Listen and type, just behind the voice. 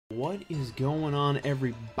What is going on,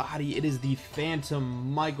 everybody? It is the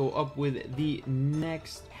Phantom Michael up with the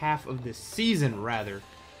next half of the season, rather,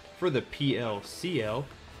 for the PLCL.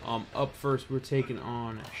 Up first, we're taking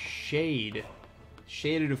on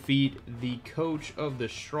ShadeofDefeat, the coach of the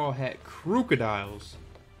Straw Hat Crocodiles,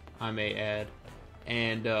 I may add.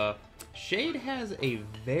 And Shade has a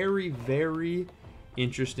very, very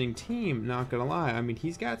interesting team, not gonna lie. I mean,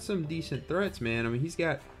 he's got some decent threats, man. I mean, he's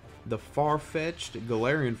got the far-fetched,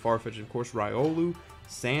 Galarian far-fetched, of course, Riolu,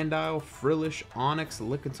 Sandile, Frillish, Onyx,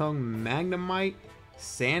 Lickitung, Magnemite,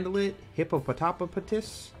 Sandlet,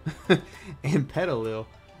 Hippopotamopatis, and Petalil.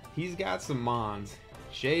 He's got some mons.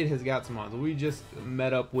 Shade has got some mons. We just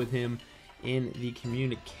met up with him in the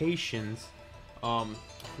communications.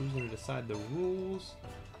 Who's going to decide the rules?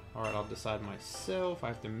 Alright, I'll decide myself. I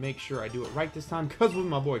have to make sure I do it right this time, because with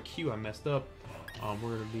my boy Q, I messed up.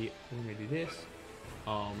 We're gonna do this.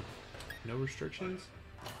 No restrictions?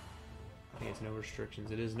 I think it's no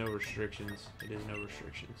restrictions. It is no restrictions. It is no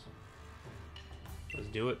restrictions. Let's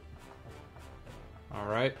do it.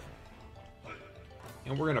 Alright.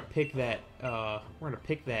 And we're gonna pick that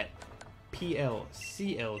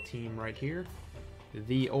PLCL team right here.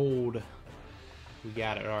 The old, we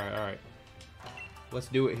got it. Alright, alright. Let's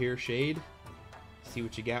do it here, Shade. See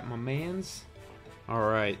what you got, my mans.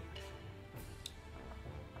 Alright.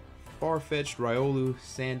 Farfetched, Riolu,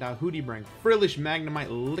 Sandile, Hoodiebrang, Frillish, Magnemite,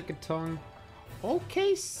 Lickitung.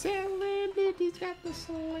 Okay, Salandit. He's got the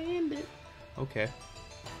Salandit. Okay.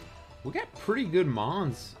 We got pretty good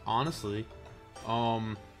mons, honestly. We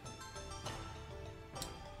got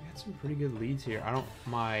some pretty good leads here. I'm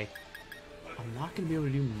not gonna be able to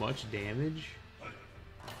do much damage.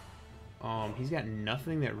 He's got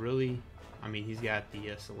nothing that really, I mean, he's got the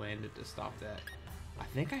Salandit to stop that. I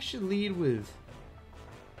think I should lead with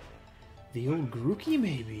the old Gokey,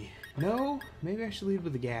 maybe. No, maybe I should lead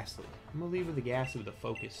with the Gastly. I'm gonna lead with the Gastly with the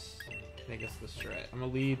Focus. I think that's the strat. I'm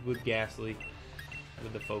gonna lead with Gastly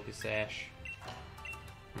with the Focus Sash.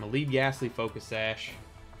 I'm gonna lead Gastly, Focus Sash.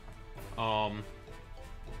 Magnemite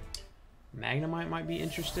might be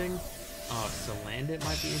interesting. Salandit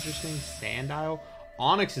might be interesting. Sandile.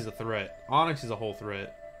 Onyx is a threat. Onyx is a whole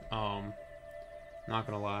threat. Not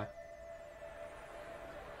gonna lie.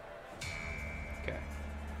 Okay.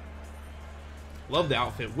 Love the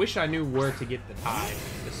outfit. Wish I knew where to get the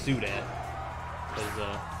suit at. Because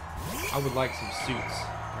I would like some suits.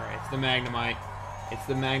 Alright, it's the Magnemite. It's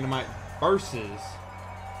the Magnemite versus.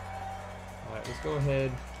 Alright, let's go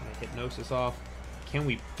ahead and Hypnosis off. Can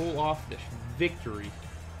we pull off the victory?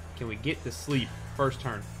 Can we get to sleep first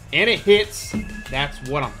turn? And it hits. That's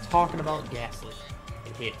what I'm talking about, Gastly.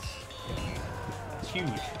 It hits. It's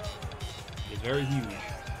huge. It's very huge.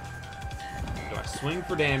 Do I swing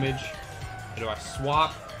for damage? Or do I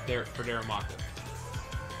swap there for Darumaka?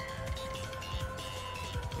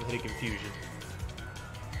 We'll hit a Confusion.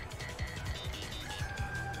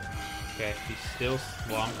 Okay, he's still,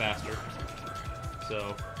 well, I'm faster.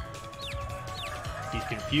 So, he's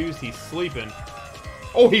confused, he's sleeping.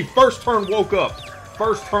 Oh, he first turn woke up.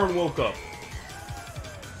 First turn woke up.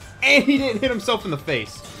 And he didn't hit himself in the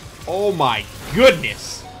face. Oh my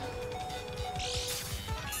goodness.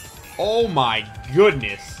 Oh my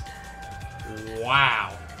goodness.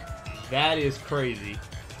 Wow. That is crazy.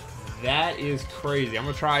 That is crazy. I'm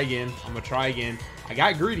going to try again. I'm going to try again. I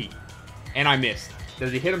got greedy. And I missed.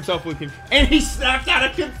 Does he hit himself with confusion? And he snapped out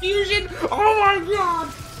of confusion. Oh my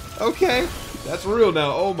god. Okay. That's real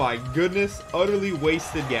now. Oh my goodness. Utterly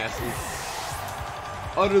wasted Gastly.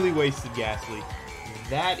 Utterly wasted Gastly.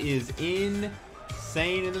 That is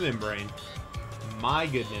insane in the membrane. My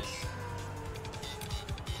goodness.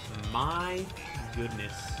 My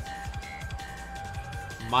goodness.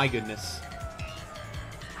 My goodness.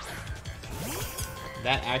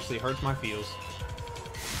 That actually hurts my feels.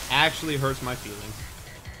 Actually hurts my feelings.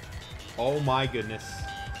 Oh my goodness.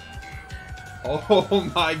 Oh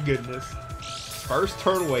my goodness. First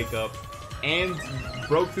turn wake up. And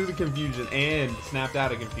broke through the confusion and snapped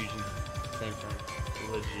out of confusion. Same turn.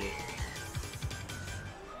 Legit.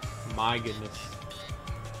 My goodness.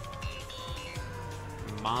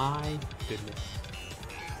 My goodness.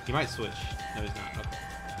 He might switch. No, he's not. Okay.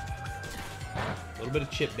 A little bit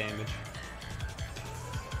of chip damage.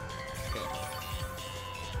 Okay.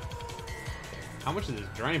 How much is this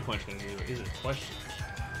Drain Punch going to do is the question.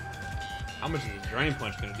 How much is this Drain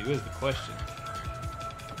Punch going to do is the question.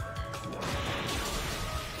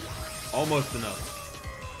 Almost enough.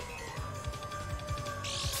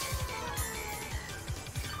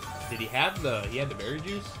 Did he have the berry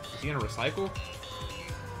juice? Is he gonna recycle?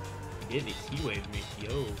 He didn't. He T-waved me.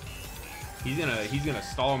 Yo. He's gonna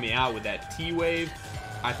stall me out with that T-wave.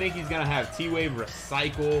 I think he's gonna have T-Wave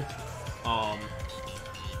recycle,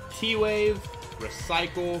 T-Wave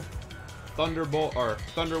recycle, Thunderbolt or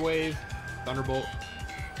Thunderwave, Thunderbolt,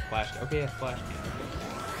 Flash. Okay, yeah, Flash Cannon.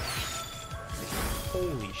 Okay.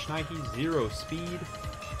 Holy shnikey, 0 speed.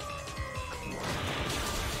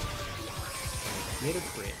 Get a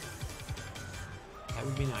crit. That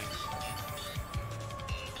would be nice.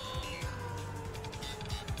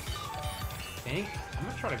 Tank. I'm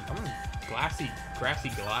gonna grassy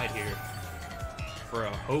glide here for a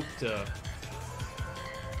hope to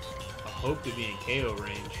be in KO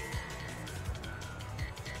range.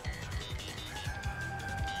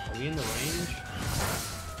 Are we in the range?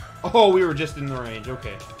 Oh, we were just in the range.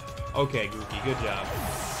 Okay. Okay, Gokey, good job.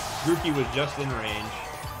 Gokey was just in range.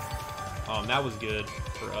 That was good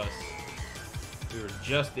for us. We were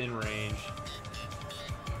just in range.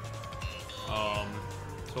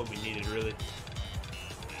 That's what we needed, really.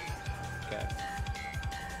 Okay.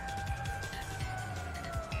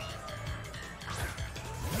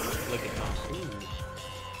 Lickitung. Ooh.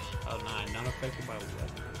 Oh, 9. Not affected by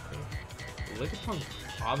weather. Okay. Lickitung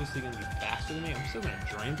obviously going to be faster than me. I'm still going to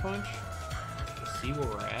Drain Punch to see where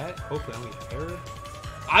we're at. Hopefully I don't get parried.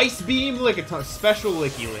 Ice Beam Lickitung. Special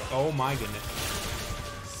Licky Lick. Oh my goodness.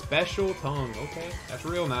 Special Tongue. Okay. That's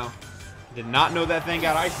real now. Did not know that thing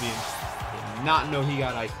got Ice Beam. Did not know he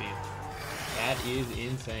got Ice Beam. That is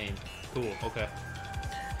insane. Cool. Okay.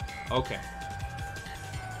 Okay.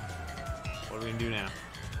 What are we going to do now?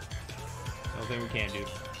 Nothing we can't do.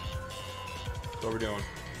 That's what we're doing.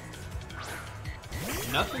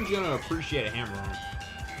 Nothing's going to appreciate a hammer on.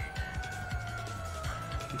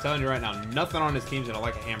 I'm telling you right now, nothing on this team's going to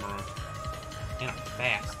like a hammer on. And I'm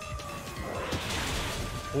fast.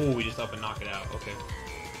 Oh, we just up and knock it out. Okay.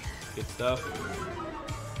 Good stuff.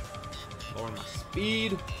 Lowering my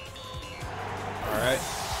speed. Alright.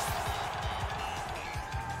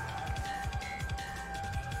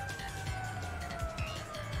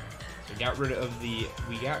 So we got rid of the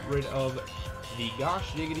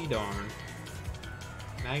gosh diggity darn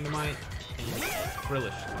Magnemite and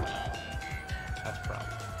Frillish. That's a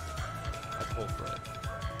problem. That's a whole threat.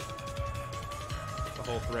 That's a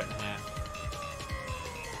whole threat and a half.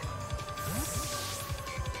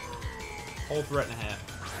 Whole threat and a half.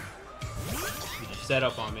 You just set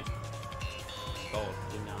up on me. Oh,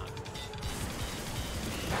 did not.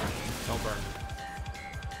 Don't burn me.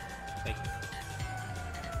 Thank you.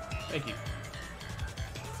 Thank you.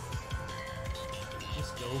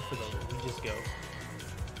 Just go for the... We just go.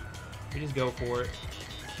 We just go for it.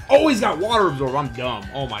 Oh, he's got Water Absorb. I'm dumb.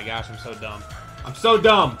 Oh my gosh, I'm so dumb. I'm so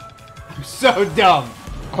dumb. I'm so dumb.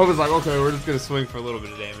 I was like, okay, we're just going to swing for a little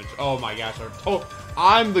bit of damage. Oh my gosh.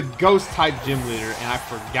 I'm the ghost type gym leader, and I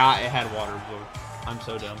forgot it had Water Absorb. I'm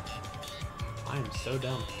so dumb. I am so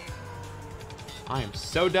dumb. I am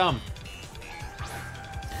so dumb.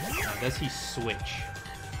 Now, does he switch?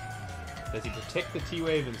 Does he protect the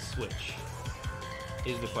T-Wave and switch?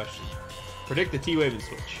 Is the question. Predict the T-Wave and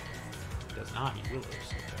switch. He does not. He will lose. Okay.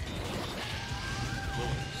 Will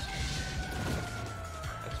lose.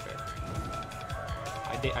 That's fair.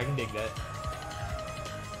 I can dig that.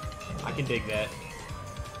 I can dig that.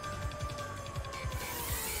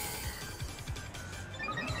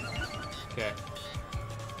 Okay.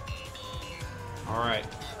 Alright.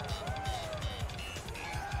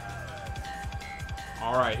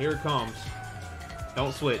 Alright, here it comes.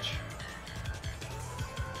 Don't switch.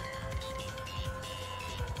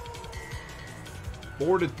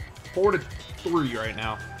 Four to 3 right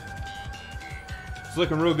now. It's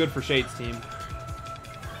looking real good for Shade's team.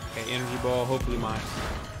 Okay, energy ball, hopefully mine.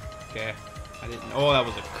 Okay. I didn't. Oh, that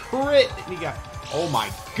was a crit that he got. Oh my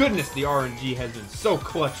goodness, the RNG has been so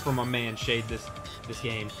clutch from my man Shade this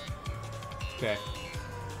game. Okay.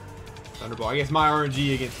 Thunderball. I guess my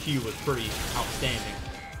RNG against Q was pretty outstanding.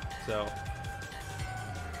 So.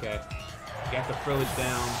 Okay. Got the Frillage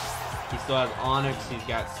down. He still has Onyx. He's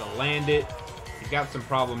got Salandit. He's got some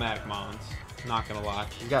problematic mons. Not gonna lie.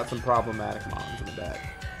 He's got some problematic mons in the back.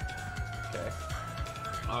 Okay.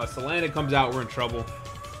 Salandit comes out, we're in trouble.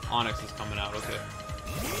 Onyx is coming out, okay.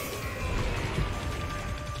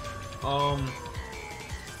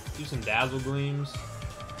 Do some Dazzle Gleams.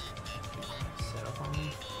 Set up on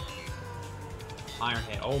me. Iron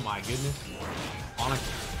Head, oh my goodness. Onyx is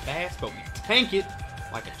fast, but we tank it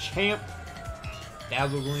like a champ.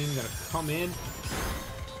 Dazzle Gleam gonna come in.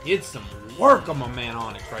 Did some work on my man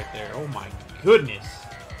Onyx right there. Oh my goodness.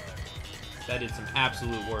 That did some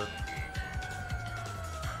absolute work.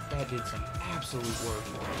 That did some absolute work.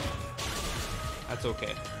 That's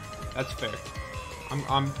okay. That's fair.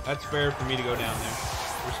 That's fair for me to go down there.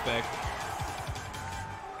 Respect.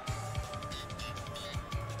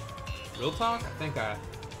 Real talk, I think I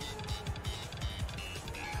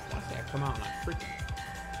want to say I come out and I freaking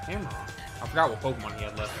hammer on. I forgot what Pokemon he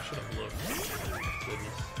had left. I should have looked.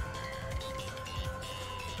 Goodness.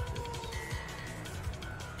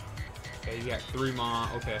 Okay, you got 3 Mon.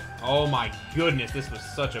 Okay. Oh my goodness, this was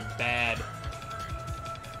such a bad.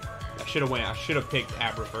 I should have picked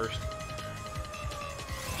Abra first.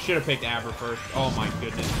 Should have picked Abra first. Oh my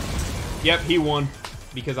goodness. Yep, he won.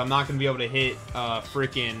 Because I'm not going to be able to hit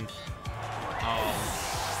freaking...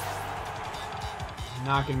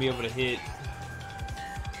 not going to be able to hit...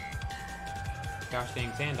 Gosh dang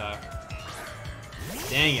Sandile.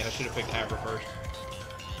 Dang it, I should have picked Abra first.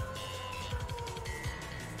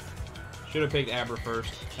 Should have picked Abra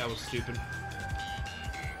first. That was stupid.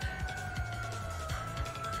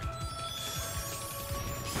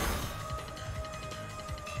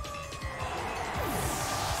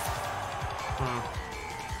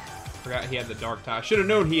 Forgot he had the dark tie. Should have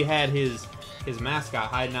known he had his mascot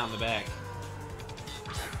hiding out in the back.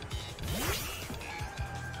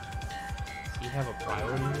 Does he have a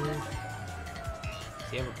priority move? Does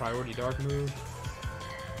he have a priority dark move?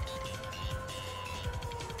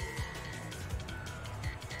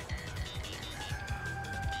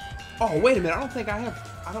 Oh wait a minute! I don't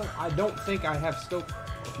think I have scope.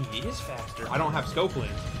 He is faster. I don't have scope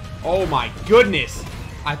lens. Oh my goodness!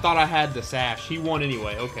 I thought I had the sash. He won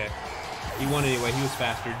anyway. Okay. He won anyway. He was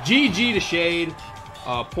faster. GG to Shade.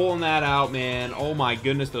 Pulling that out, man. Oh my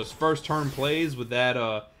goodness. Those first turn plays with that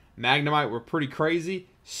Magnemite were pretty crazy.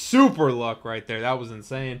 Super luck right there. That was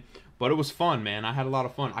insane. But it was fun, man. I had a lot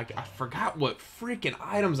of fun. I forgot what freaking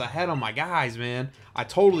items I had on my guys, man. I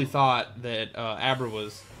totally thought that Abra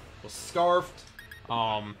was scarfed.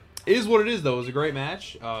 It is what it is, though. It was a great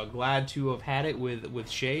match. Glad to have had it with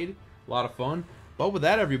Shade. A lot of fun. But with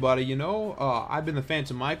that, everybody, you know, I've been the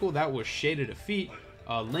Phantom Michael. That was ShadeofDefeat.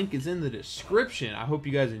 Link is in the description. I hope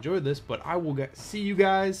you guys enjoyed this, but I will see you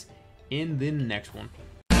guys in the next one.